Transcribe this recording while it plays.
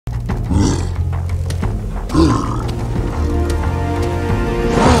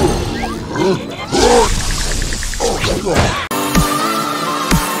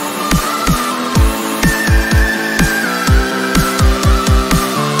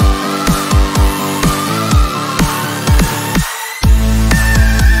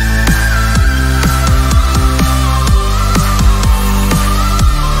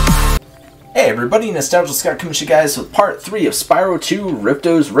everybody, Nostalgia Scott coming to you guys with part 3 of Spyro 2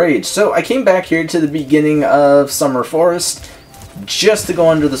 Ripto's Rage. So I came back here to the beginning of Summer Forest just to go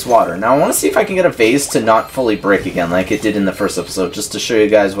under this water. Now I want to see if I can get a vase to not fully break again like it did in the first episode, just to show you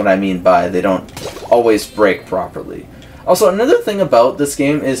guys what I mean by they don't always break properly. Also, another thing about this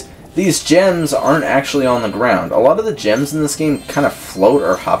game is these gems aren't actually on the ground. A lot of the gems in this game kind of float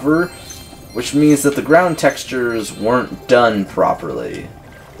or hover, which means that the ground textures weren't done properly.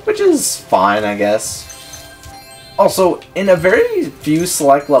 Which is fine, I guess. Also, in a very few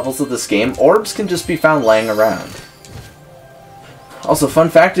select levels of this game, orbs can just be found laying around. Also, fun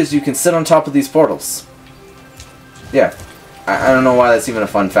fact is you can sit on top of these portals. Yeah. I don't know why that's even a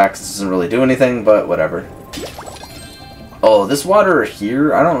fun fact, 'cause it doesn't really do anything, but whatever. Oh, this water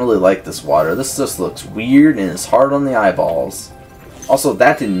here, I don't really like this water. This just looks weird and is hard on the eyeballs. Also,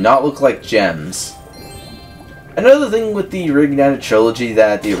 that did not look like gems. Another thing with the Reignited trilogy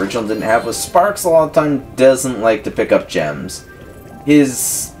that the original didn't have was Sparks a lot of the time doesn't like to pick up gems.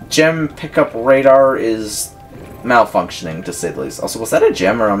 His gem pickup radar is malfunctioning, to say the least. Also, was that a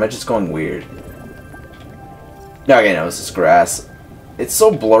gem or am I just going weird? Okay, no, it's just grass. It's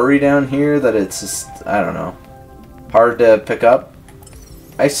so blurry down here that it's just, I don't know, hard to pick up.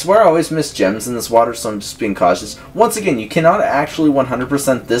 I swear I always miss gems in this water, so I'm just being cautious. Once again, you cannot actually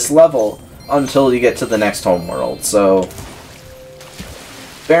 100% this level until you get to the next homeworld, so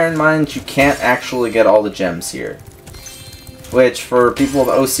bear in mind you can't actually get all the gems here, which for people with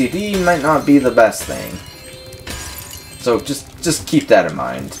OCD might not be the best thing. So just keep that in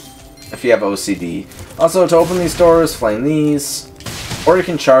mind if you have OCD. Also, to open these doors, flame these, or you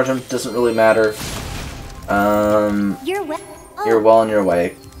can charge them, doesn't really matter. You're well on your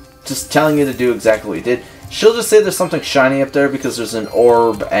way. Just telling you to do exactly what you did. She'll just say there's something shiny up there because there's an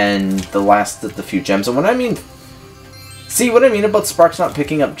orb and the last of the few gems. And when I mean... See, what I mean about Sparks not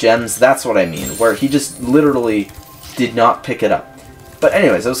picking up gems, that's what I mean. Where he just literally did not pick it up. But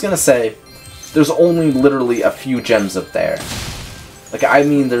anyways, I was going to say, there's only literally a few gems up there. Like, I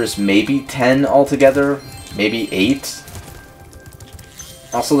mean, there's maybe 10 altogether. Maybe 8.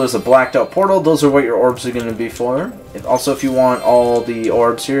 Also, there's a blacked out portal. Those are what your orbs are going to be for. Also, if you want all the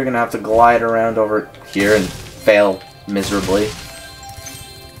orbs here, you're going to have to glide around over here and fail miserably.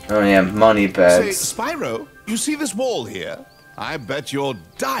 Oh yeah, money bags. Say, Spyro, you see this wall here? I bet you're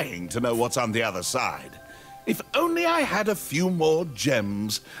dying to know what's on the other side. If only I had a few more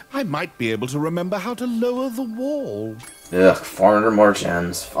gems, I might be able to remember how to lower the wall. Ugh, 400 more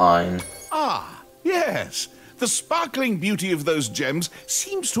gems. Fine. Ah, yes. The sparkling beauty of those gems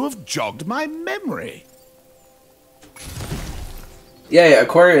seems to have jogged my memory. Yeah,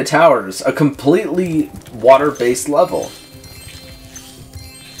 Aquaria Towers, a completely water-based level.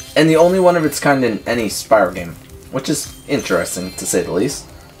 And the only one of its kind in any Spyro game, which is interesting, to say the least.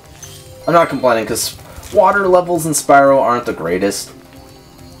 I'm not complaining, because water levels in Spyro aren't the greatest.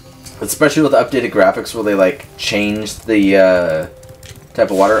 Especially with the updated graphics where they, like, changed the, type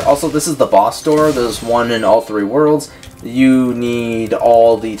of water. Also, this is the boss door. There's one in all 3 worlds. You need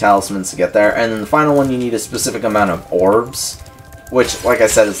all the talismans to get there. And then the final one, you need a specific amount of orbs. Which, like I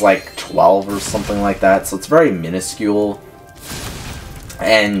said, is like 12 or something like that. So it's very minuscule.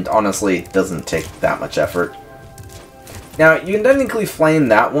 And honestly, it doesn't take that much effort. Now, you can technically flame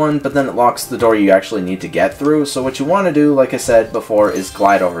that one, but then it locks the door you actually need to get through. So what you want to do, like I said before, is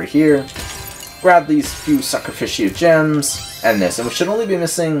glide over here. Grab these few Sacrificio gems, and this. And we should only be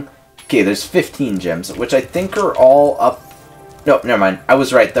missing... Okay, there's 15 gems, which I think are all up... No, never mind. I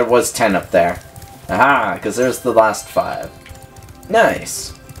was right. There was 10 up there. Aha, because there's the last 5.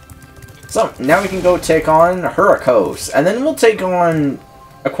 Nice. So, now we can go take on Hurricos. And then we'll take on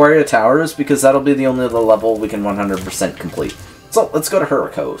Aquaria Towers, because that'll be the only other level we can 100% complete. So, let's go to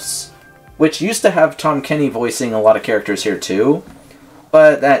Hurricos. Which used to have Tom Kenny voicing a lot of characters here, too.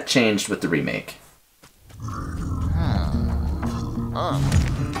 But that changed with the remake.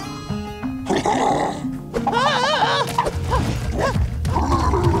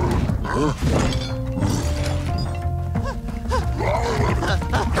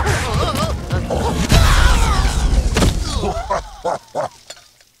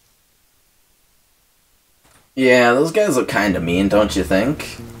 Yeah, those guys look kinda mean, don't you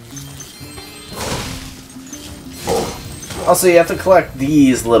think? Also, you have to collect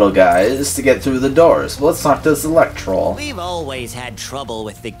these little guys to get through the doors. Well, let's talk to this Electroll. We've always had trouble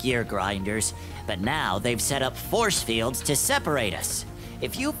with the gear grinders, but now they've set up force fields to separate us.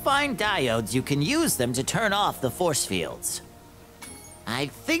 If you find diodes, you can use them to turn off the force fields. I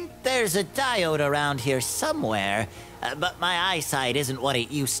think there's a diode around here somewhere, but my eyesight isn't what it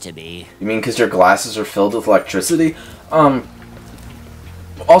used to be. You mean because your glasses are filled with electricity?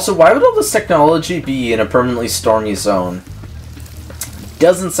 Also, why would all this technology be in a permanently stormy zone?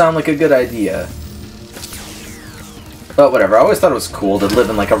 Doesn't sound like a good idea. But whatever, I always thought it was cool to live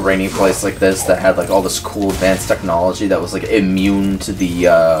in like a rainy place like this that had like all this cool advanced technology that was like immune to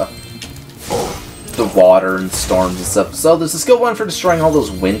the water and storms and stuff. So there's a skill 1 for destroying all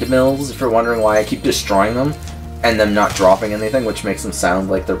those windmills, if you're wondering why I keep destroying them, and them not dropping anything, which makes them sound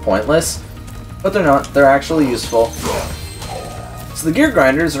like they're pointless. But they're not, they're actually useful. So the gear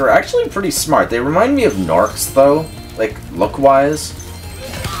grinders are actually pretty smart. They remind me of Norks though, like look-wise.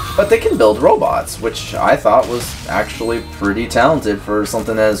 But they can build robots, which I thought was actually pretty talented for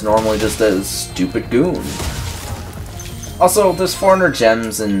something that is normally just a stupid goon. Also, there's 400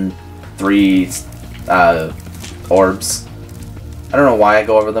 gems and 3 orbs. I don't know why I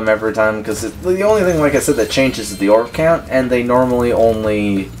go over them every time, because the only thing, like I said, that changes is the orb count, and they normally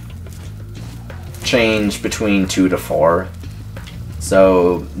only change between 2 to 4.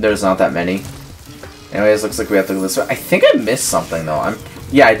 So, there's not that many. Anyways, looks like we have to go this way. I think I missed something, though.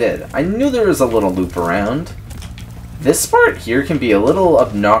 Yeah, I did. I knew there was a little loop around. This part here can be a little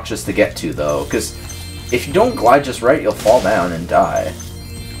obnoxious to get to, though, because if you don't glide just right, you'll fall down and die.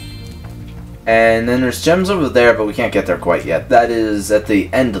 And then there's gems over there, but we can't get there quite yet. That is at the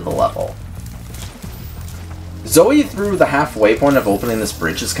end of the level. Zoe through the halfway point of opening this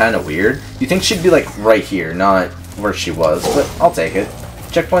bridge is kind of weird. You think she'd be like right here, not where she was, but I'll take it.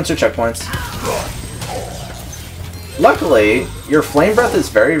 Checkpoints are checkpoints. Luckily, your flame breath is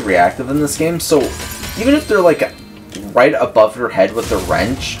very reactive in this game, so even if they're like right above your head with the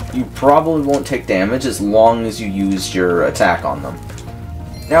wrench, you probably won't take damage as long as you use your attack on them.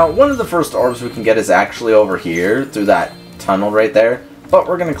 Now, one of the first orbs we can get is actually over here, through that tunnel right there, but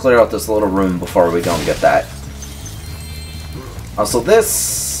we're going to clear out this little room before we go and get that. Also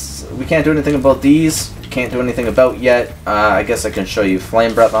this, we can't do anything about these, can't do anything about yet. I guess I can show you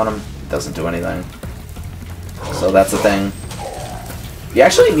flame breath on them, it doesn't do anything. So that's a thing. You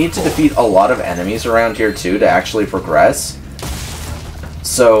actually need to defeat a lot of enemies around here too to actually progress.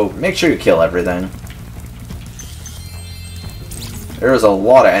 So make sure you kill everything. There's a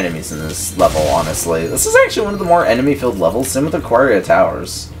lot of enemies in this level, honestly. This is actually one of the more enemy-filled levels, same with Aquaria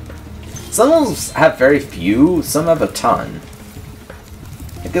Towers. Some levels have very few, some have a ton.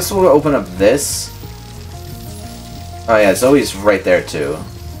 I guess we'll open up this. Oh yeah, Zoe's right there too,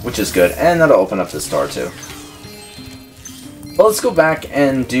 which is good, and that'll open up this door too. Well, let's go back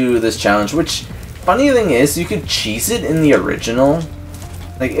and do this challenge, which, funny thing is, you could cheese it in the original.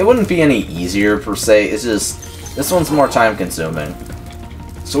 Like, it wouldn't be any easier, per se, it's just, this one's more time-consuming.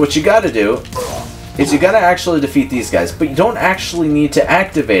 So what you gotta do, is you gotta actually defeat these guys, but you don't actually need to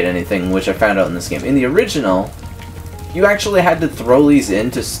activate anything, which I found out in this game. In the original, you actually had to throw these in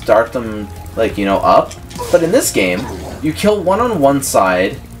to start them, like, you know, up. But in this game, you kill one on one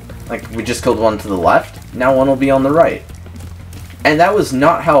side, like, we just killed one to the left, now one will be on the right. And that was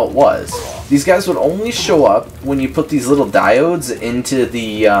not how it was. These guys would only show up when you put these little diodes into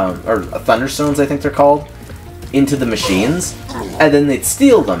the, or thunderstones I think they're called, into the machines, and then they'd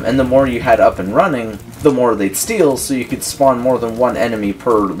steal them, and the more you had up and running, the more they'd steal, so you could spawn more than one enemy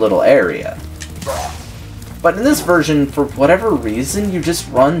per little area. But in this version, for whatever reason, you just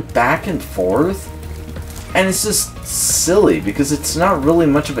run back and forth, and it's just silly, because it's not really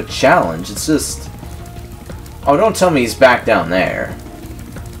much of a challenge, it's just... Oh, don't tell me he's back down there.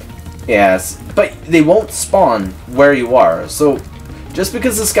 Yes, but they won't spawn where you are, so just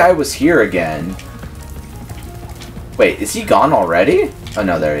because this guy was here again... Wait, is he gone already? Oh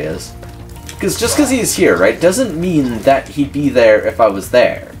no, there he is. Because just because he's here, right, doesn't mean that he'd be there if I was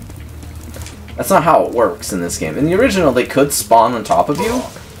there. That's not how it works in this game. In the original, they could spawn on top of you,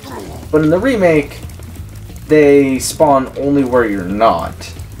 but in the remake, they spawn only where you're not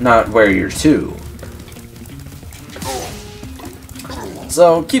where you're to.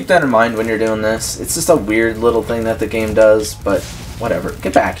 So keep that in mind when you're doing this. It's just a weird little thing that the game does, but whatever.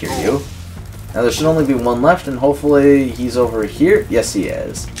 Get back here, you. Now there should only be one left, and hopefully he's over here. Yes, he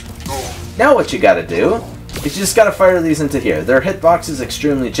is. Now what you gotta do is you just gotta fire these into here. Their hitbox is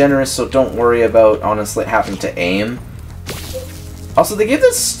extremely generous, so don't worry about, honestly, having to aim. Also, they gave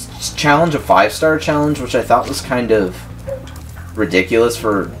this challenge a 5-star challenge, which I thought was kind of ridiculous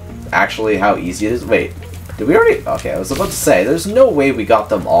for actually how easy it is. Wait. Did we already... Okay, I was about to say, there's no way we got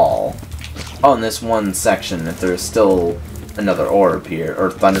them all on this one section if there's still another orb here,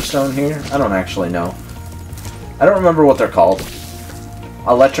 or thunderstone here. I don't actually know. I don't remember what they're called.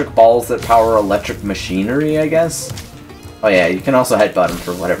 Electric balls that power electric machinery, I guess? Oh yeah, you can also headbutt them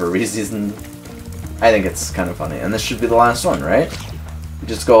for whatever reason. I think it's kind of funny. And this should be the last one, right? You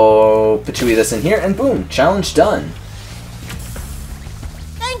just go patooey this in here, and boom! Challenge done!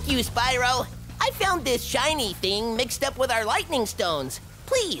 you, Spyro. I found this shiny thing mixed up with our lightning stones.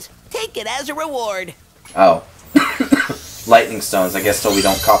 Please, take it as a reward. Oh. Lightning stones, I guess, so we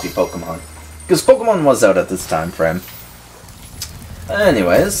don't copy Pokemon. Because Pokemon was out at this time frame.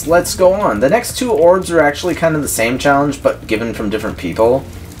 Anyways, let's go on. The next two orbs are actually kind of the same challenge, but given from different people.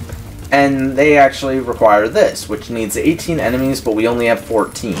 And they actually require this, which needs 18 enemies, but we only have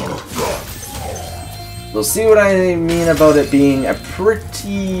 14. You'll see what I mean about it being a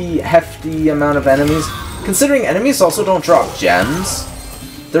pretty hefty amount of enemies. Considering enemies also don't drop gems,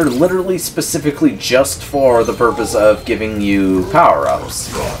 they're literally specifically just for the purpose of giving you power-ups.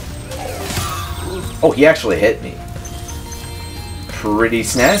 Oh, he actually hit me. Pretty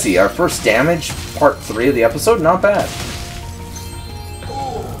snazzy. Our first damage, part 3 of the episode, not bad.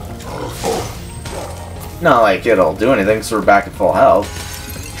 Not like it'll do anything, so we're back at full health.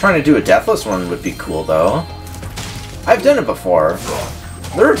 Trying to do a deathless one would be cool, though. I've done it before.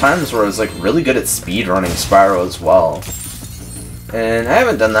 There are times where I was like really good at speedrunning Spyro as well. And I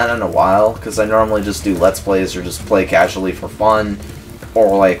haven't done that in a while, because I normally just do Let's Plays or just play casually for fun.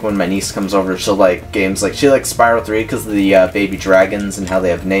 Or like when my niece comes over, she'll like games like, she likes Spyro 3 because of the baby dragons and how they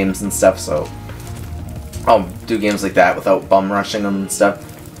have names and stuff, so I'll do games like that without bum rushing them and stuff.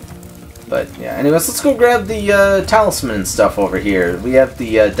 But yeah, anyways, let's go grab the talisman and stuff over here. We have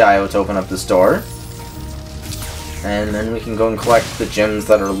the Dio to open up this door. And then we can go and collect the gems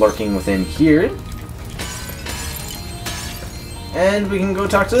that are lurking within here. And we can go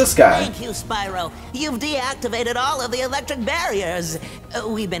talk to this guy. Thank you, Spyro. You've deactivated all of the electric barriers.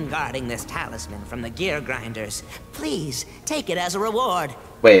 We've been guarding this talisman from the gear grinders. Please, take it as a reward.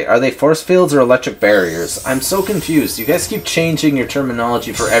 Wait, are they force fields or electric barriers? I'm so confused. You guys keep changing your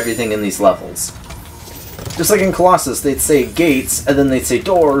terminology for everything in these levels. Just like in Colossus, they'd say gates, and then they'd say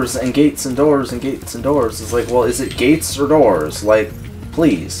doors, and gates and doors, and gates and doors. It's like, well, is it gates or doors? Like,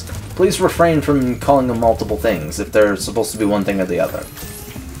 please. Please refrain from calling them multiple things if they're supposed to be one thing or the other.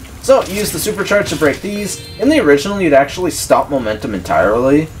 So, use the supercharge to break these. In the original, you'd actually stop momentum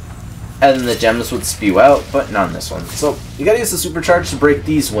entirely, and then the gems would spew out, but not in this one. So, you gotta use the supercharge to break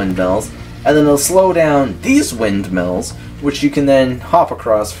these windmills, and then it'll slow down these windmills, which you can then hop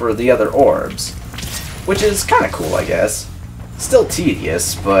across for the other orbs. Which is kinda cool, I guess. Still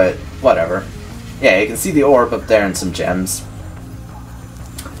tedious, but whatever. Yeah, you can see the orb up there and some gems.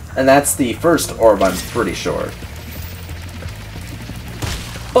 And that's the first orb, I'm pretty sure.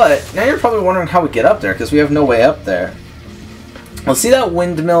 But, now you're probably wondering how we get up there, because we have no way up there. Well, see that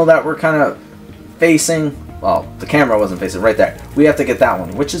windmill that we're kind of facing? Well, the camera wasn't facing, right there. We have to get that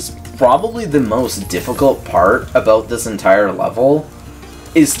one, which is probably the most difficult part about this entire level,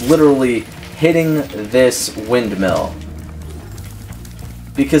 is literally hitting this windmill.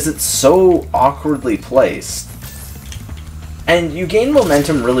 Because it's so awkwardly placed. And you gain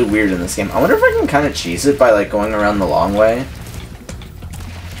momentum really weird in this game. I wonder if I can kind of cheese it by like going around the long way.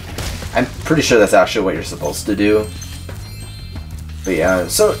 I'm pretty sure that's actually what you're supposed to do. But yeah,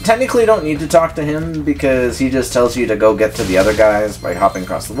 so technically you don't need to talk to him because he just tells you to go get to the other guys by hopping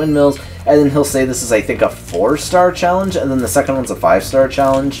across the windmills. And then he'll say this is, I think, a 4-star challenge, and then the second one's a 5-star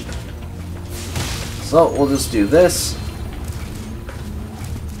challenge. So we'll just do this.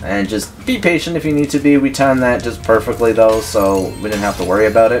 And just be patient if you need to be. We timed that just perfectly though, so we didn't have to worry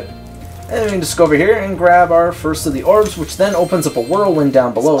about it. And then we can just go over here and grab our first of the orbs, which then opens up a whirlwind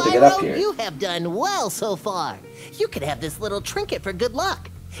down below Spyro, to get up here. You have done well so far. You could have this little trinket for good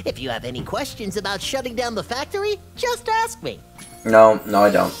luck. If you have any questions about shutting down the factory, just ask me. No, I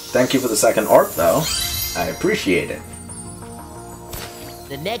don't. Thank you for the second orb though. I appreciate it.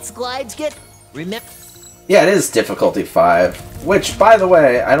 The next glides get... remember... Yeah, it is difficulty 5, which, by the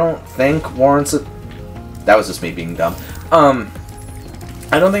way, I don't think warrants a... That was just me being dumb.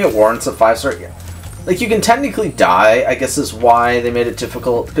 I don't think it warrants a 5-star. Like, you can technically die, I guess is why they made it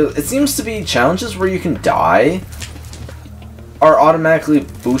difficult. Because it seems to be challenges where you can die are automatically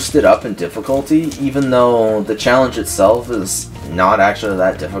boosted up in difficulty, even though the challenge itself is not actually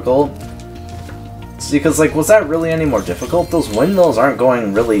that difficult. See, because, like, was that really any more difficult? Those windmills aren't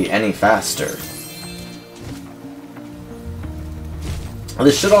going really any faster.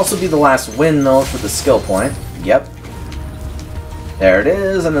 This should also be the last windmill for the skill point. Yep. There it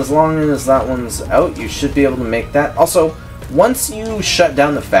is, and as long as that one's out, you should be able to make that. Also, once you shut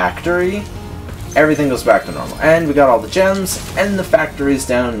down the factory, everything goes back to normal. And we got all the gems, and the factory's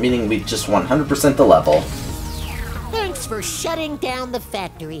down, meaning we just 100% the level. Thanks for shutting down the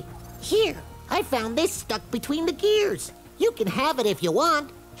factory. Here, I found this stuck between the gears. You can have it if you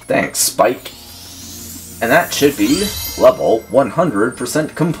want. Thanks, Spike. And that should be level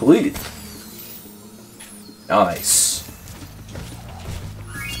 100% complete. Nice.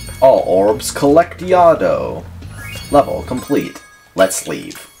 All orbs collectiado. Level complete. Let's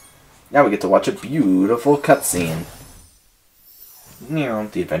leave. Now we get to watch a beautiful cutscene.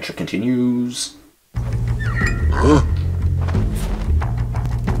 The adventure continues.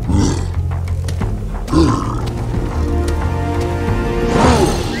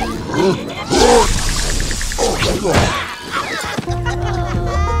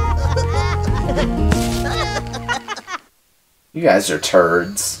 You guys are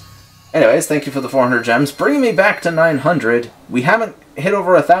turds. Anyways, thank you for the 400 gems, bringing me back to 900. We haven't hit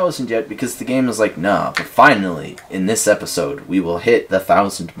over 1,000 yet because the game is like, nah, but finally, in this episode, we will hit the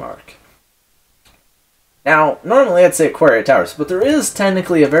 1,000 mark. Now, normally I'd say Aquaria Towers, but there is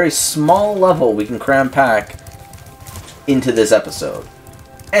technically a very small level we can cram pack into this episode.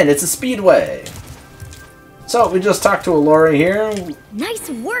 And it's a speedway. So, we just talked to Alori here. Nice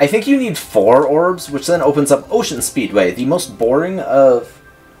work! I think you need 4 orbs, which then opens up Ocean Speedway, the most boring of,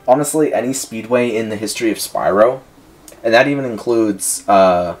 honestly, any speedway in the history of Spyro. And that even includes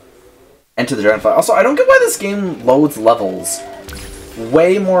Enter the Dragonfly. Also, I don't get why this game loads levels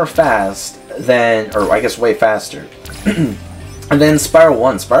way more fast than, or I guess way faster, than Spyro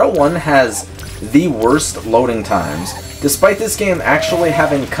 1. Spyro 1 has the worst loading times, despite this game actually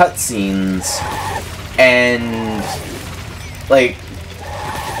having cutscenes and, like,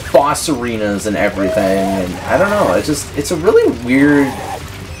 boss arenas and everything, and I don't know, it's a really weird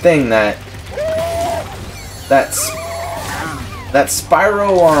thing that Spyro,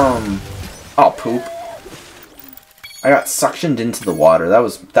 oh, poop. I got suctioned into the water. That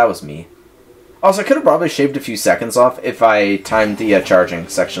was me. Also, I could have probably shaved a few seconds off if I timed the charging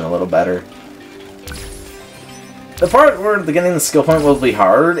section a little better. The part where getting the skill point will be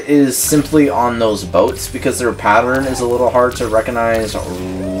hard is simply on those boats, because their pattern is a little hard to recognize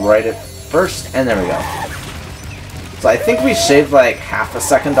right at first, and there we go. So I think we shaved like half a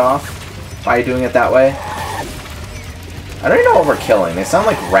second off by doing it that way. I don't even know what we're killing. They sound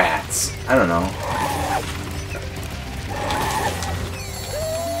like rats. I don't know.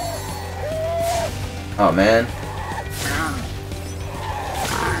 Oh, man.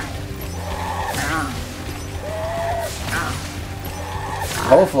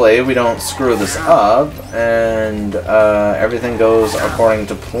 Hopefully we don't screw this up and everything goes according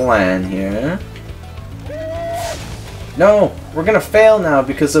to plan here. No! We're gonna fail now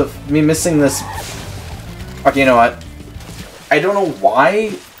because of me missing this. Okay, you know what? I don't know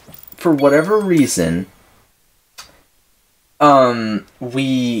why, for whatever reason,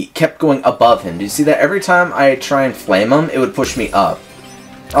 we kept going above him. Do you see that? Every time I try and flame him, it would push me up.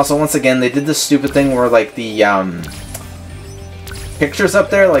 Also, once again, they did this stupid thing where, like, the, pictures up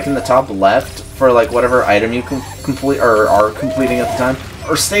there, like, in the top left, for, like, whatever item you can complete, or are completing at the time,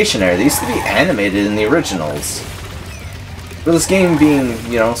 are stationary. They used to be animated in the originals. For this game being,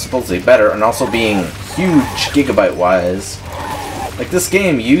 you know, supposedly better, and also being huge gigabyte-wise. Like, this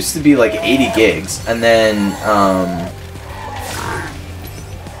game used to be, like, 80 gigs, and then,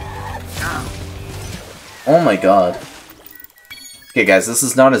 oh my god. Okay, guys, this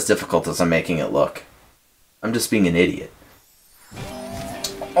is not as difficult as I'm making it look. I'm just being an idiot.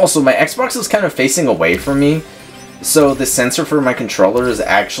 Also, my Xbox is kind of facing away from me, so the sensor for my controller is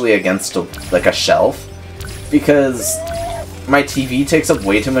actually against, like, a shelf, because my TV takes up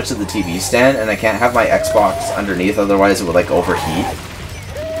way too much of the TV stand, and I can't have my Xbox underneath, otherwise it would, like, overheat.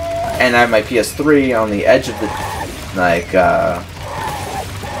 And I have my PS3 on the edge of the,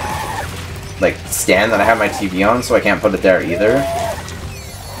 like, stand that I have my TV on, so I can't put it there either.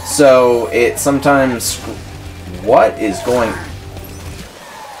 So, it sometimes... What is going...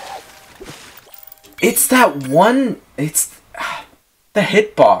 It's that one... It's... The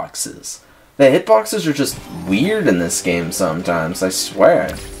hitboxes. The hitboxes are just weird in this game sometimes, I swear.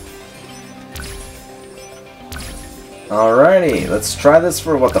 Alrighty, let's try this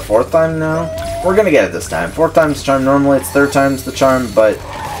for, what, the 4th time now? We're gonna get it this time. 4th time's the charm. Normally it's 3rd time's the charm, but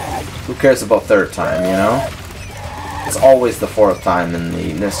who cares about 3rd time, you know? It's always the 4th time in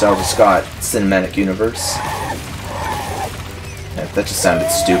the Nostalgia Scott cinematic universe. Yeah, that just sounded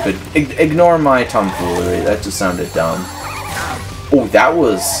stupid. Ignore my tomfoolery, that just sounded dumb. Oh, that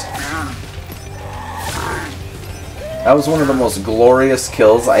was one of the most glorious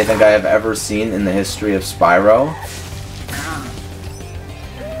kills I think I have ever seen in the history of Spyro.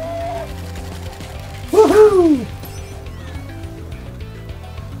 Woohoo!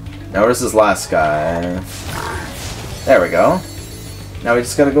 Now where's this last guy? There we go. Now we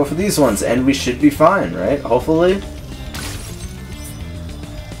just gotta go for these ones, and we should be fine, right? Hopefully.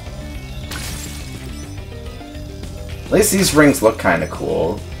 At least these rings look kinda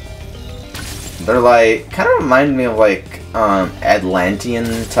cool. They're like, kind of remind me of like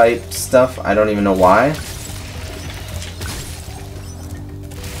Atlantean type stuff. I don't even know why.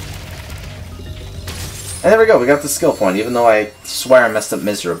 And there we go, we got the skill point, even though I swear I messed up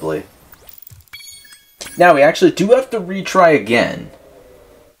miserably. Now we actually do have to retry again.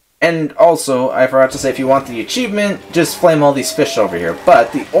 And also, I forgot to say, if you want the achievement, just flame all these fish over here.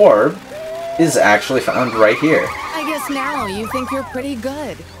 But the orb is actually found right here. I guess now you think you're pretty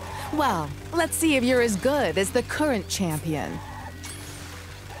good. Well, let's see if you're as good as the current champion.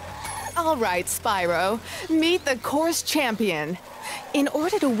 All right, Spyro, meet the course champion. In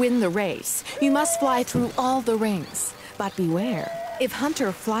order to win the race, you must fly through all the rings. But beware, if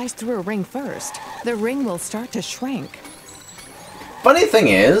Hunter flies through a ring first, the ring will start to shrink. Funny thing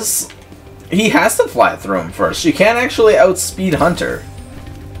is, he has to fly through him first. You can't actually outspeed Hunter.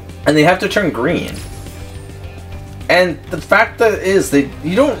 And they have to turn green. And the fact that is,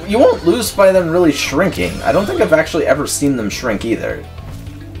 you won't lose by them really shrinking. I don't think I've actually ever seen them shrink either.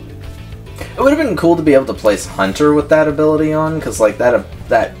 It would have been cool to be able to place Hunter with that ability on, because like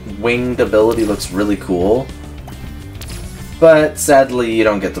that winged ability looks really cool. But sadly, you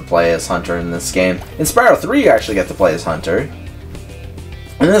don't get to play as Hunter in this game. In Spyro 3, you actually get to play as Hunter.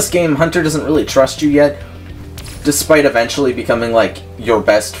 In this game, Hunter doesn't really trust you yet, despite eventually becoming like your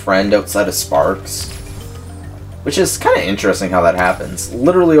best friend outside of Sparks. Which is kind of interesting how that happens.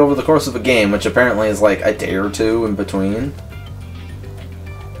 Literally over the course of a game, which apparently is like a day or two in between.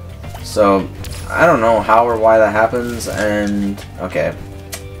 So, I don't know how or why that happens, and okay.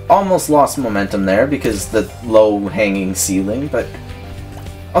 Almost lost momentum there because the low-hanging ceiling, but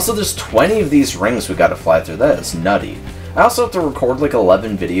also there's 20 of these rings we gotta fly through. That is nutty. I also have to record like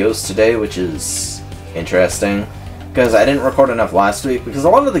 11 videos today, which is interesting, because I didn't record enough last week, because a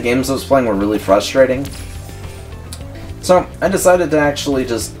lot of the games I was playing were really frustrating. So, I decided to actually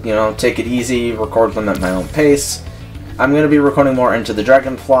just, you know, take it easy, record them at my own pace. I'm going to be recording more Into the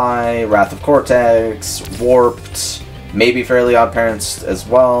Dragonfly, Wrath of Cortex, Warped, maybe Fairly Odd Parents as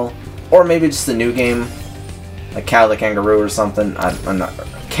well, or maybe just a new game, like Cow the Kangaroo or something. I'm not...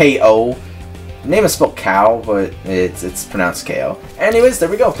 K.O. Name is spelled cow, but it's pronounced K.O. Anyways, there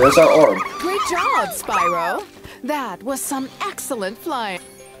we go. There's our orb. Great job, Spyro. That was some excellent flying.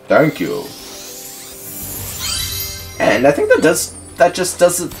 Thank you. And I think that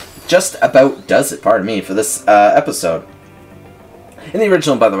just about does it, pardon me, for this episode. In the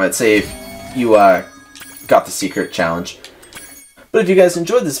original, by the way, I'd say if you got the secret challenge. But if you guys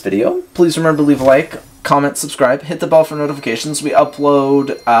enjoyed this video, please remember to leave a like, comment, subscribe, hit the bell for notifications. We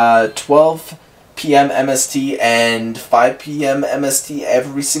upload 12 p.m. MST and 5 p.m. MST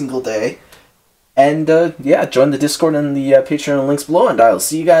every single day. And, yeah, join the Discord and the Patreon links below, and I'll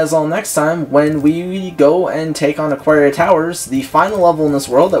see you guys all next time when we go and take on Aquaria Towers, the final level in this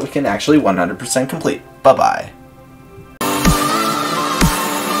world that we can actually 100% complete. Bye-bye.